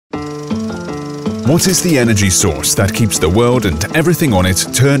What is the energy source that keeps the world and everything on it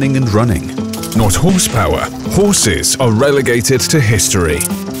turning and running? Not horsepower. Horses are relegated to history.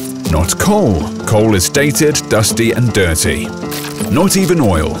 Not coal. Coal is dated, dusty and dirty. Not even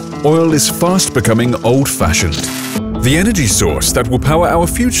oil. Oil is fast becoming old-fashioned. The energy source that will power our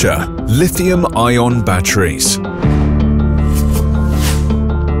future: lithium-ion batteries.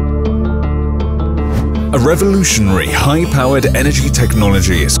 A revolutionary, high-powered energy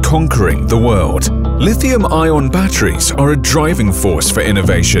technology is conquering the world. Lithium-ion batteries are a driving force for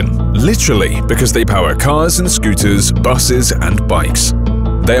innovation, literally because they power cars and scooters, buses and bikes.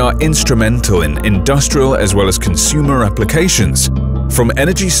 They are instrumental in industrial as well as consumer applications, from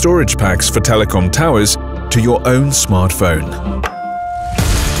energy storage packs for telecom towers to your own smartphone.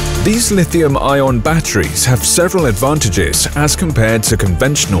 These lithium-ion batteries have several advantages as compared to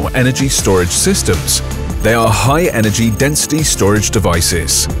conventional energy storage systems. They are high-energy density storage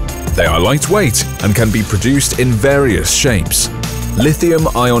devices. They are lightweight and can be produced in various shapes.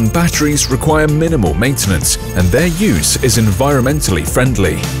 Lithium-ion batteries require minimal maintenance and their use is environmentally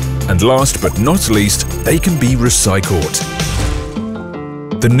friendly. And last but not least, they can be recycled.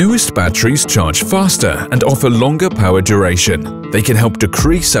 The newest batteries charge faster and offer longer power duration. They can help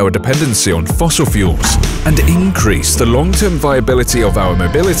decrease our dependency on fossil fuels and increase the long-term viability of our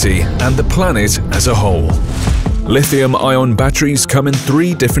mobility and the planet as a whole. Lithium-ion batteries come in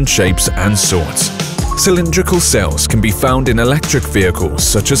 3 different shapes and sorts. Cylindrical cells can be found in electric vehicles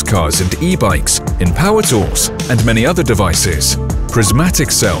such as cars and e-bikes, in power tools and many other devices. Prismatic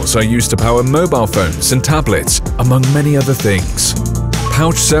cells are used to power mobile phones and tablets, among many other things.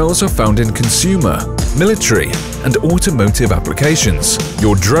 Pouch cells are found in consumer, military and automotive applications.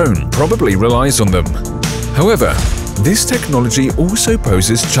 Your drone probably relies on them. However, this technology also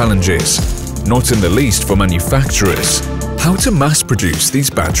poses challenges, not in the least for manufacturers. How to mass-produce these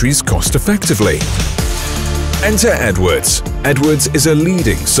batteries cost-effectively? Enter Edwards. Edwards is a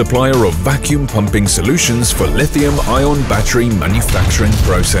leading supplier of vacuum pumping solutions for lithium-ion battery manufacturing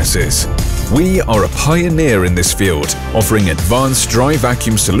processes. We are a pioneer in this field, offering advanced dry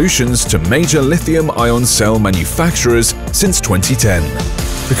vacuum solutions to major lithium-ion cell manufacturers since 2010.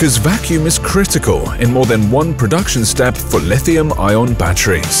 Because vacuum is critical in more than one production step for lithium-ion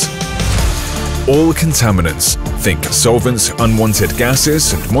batteries. All contaminants, think solvents, unwanted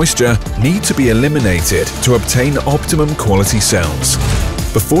gases and moisture, need to be eliminated to obtain optimum quality cells.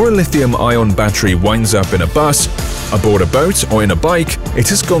 Before a lithium-ion battery winds up in a bus, aboard a boat or in a bike, it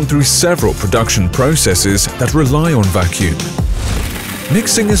has gone through several production processes that rely on vacuum.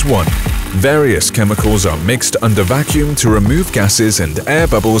 Mixing is one. Various chemicals are mixed under vacuum to remove gases and air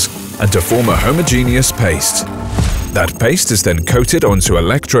bubbles and to form a homogeneous paste. That paste is then coated onto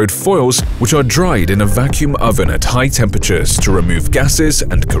electrode foils, which are dried in a vacuum oven at high temperatures to remove gases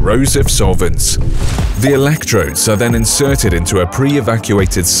and corrosive solvents. The electrodes are then inserted into a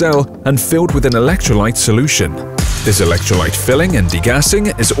pre-evacuated cell and filled with an electrolyte solution. This electrolyte filling and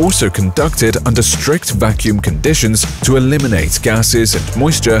degassing is also conducted under strict vacuum conditions to eliminate gases and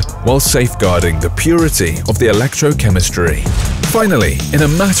moisture while safeguarding the purity of the electrochemistry. Finally, in a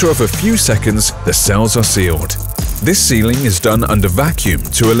matter of a few seconds, the cells are sealed. This sealing is done under vacuum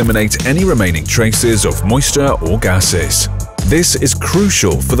to eliminate any remaining traces of moisture or gases. This is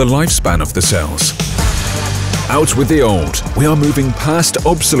crucial for the lifespan of the cells. Out with the old. We are moving past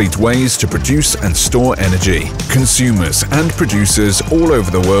obsolete ways to produce and store energy. Consumers and producers all over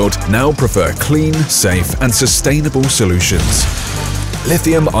the world now prefer clean, safe and sustainable solutions.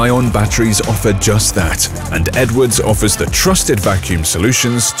 Lithium-ion batteries offer just that, and Edwards offers the trusted vacuum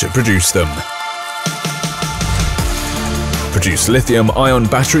solutions to produce them. Produce lithium-ion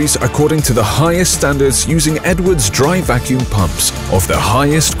batteries according to the highest standards using Edwards dry vacuum pumps of the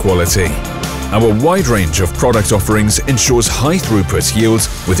highest quality. Our wide range of product offerings ensures high throughput yields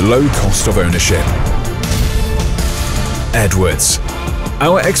with low cost of ownership. Edwards.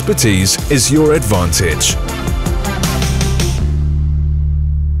 Our expertise is your advantage.